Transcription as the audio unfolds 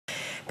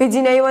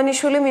ბიძინა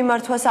ივანიშვილი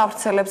მიმართვას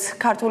ავრცელებს.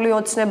 ქართული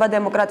ოცნება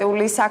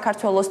დემოკრატიული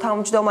საქართველოს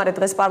თავმჯდომარე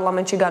დღეს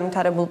პარლამენტში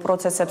განვითარებულ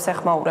პროცესებს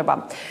ეხმაურება.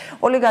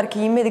 ოლიგარქი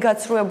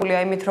იმედგაცრუებულია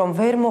იმით, რომ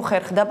ვერ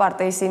მოხერხდა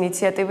პარტიის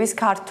ინიციატივის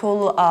ქართულ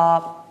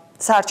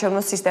საარჩევნო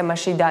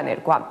სისტემაში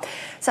დანერგვა.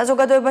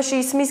 საზოგადოებაში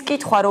ისმის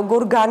კითხვა,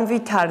 როგორ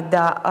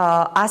განვითარდა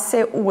ასე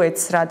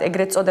უეცრად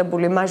ეგრეთ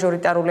წოდებული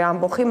მაჟორიტარული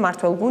ამბოხი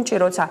მმართველ გუნდში,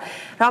 როცა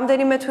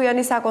რამდენიმე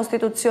თვიანი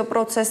საკონსტიტუციო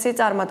პროცესი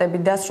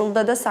წარმატებით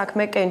დასრულდა და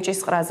საქმე კენჭის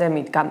ყრაზე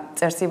მიდგა.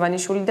 წერს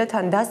ივანიშვილი და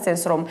თან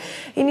დასცენს, რომ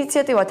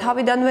ინიციატივა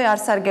თავიდანვე არ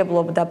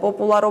სარგებლობდა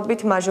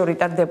პოპულარობით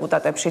მაჟორიტარ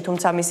deputatებში,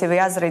 თუმცა მისივე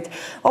აზრით,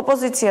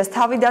 ოპოზიციას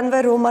თავიდანვე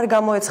რომ არ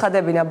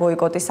გამოეცხადებინა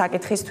ბოიკოტის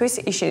საკითხისთვის,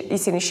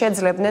 ისინი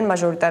შეძლებდნენ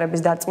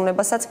მაჟორიტარების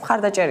დარწმუნებასაც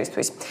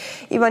მხარდაჭერისთვის.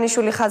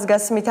 ივანიშვილი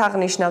ხაზგასმით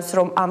აღნიშნავს,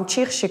 რომ ამ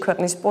ჩიხში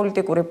ქვეყნის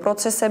პოლიტიკური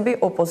პროცესები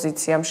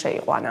ოპოზიციამ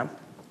შეიყვანა.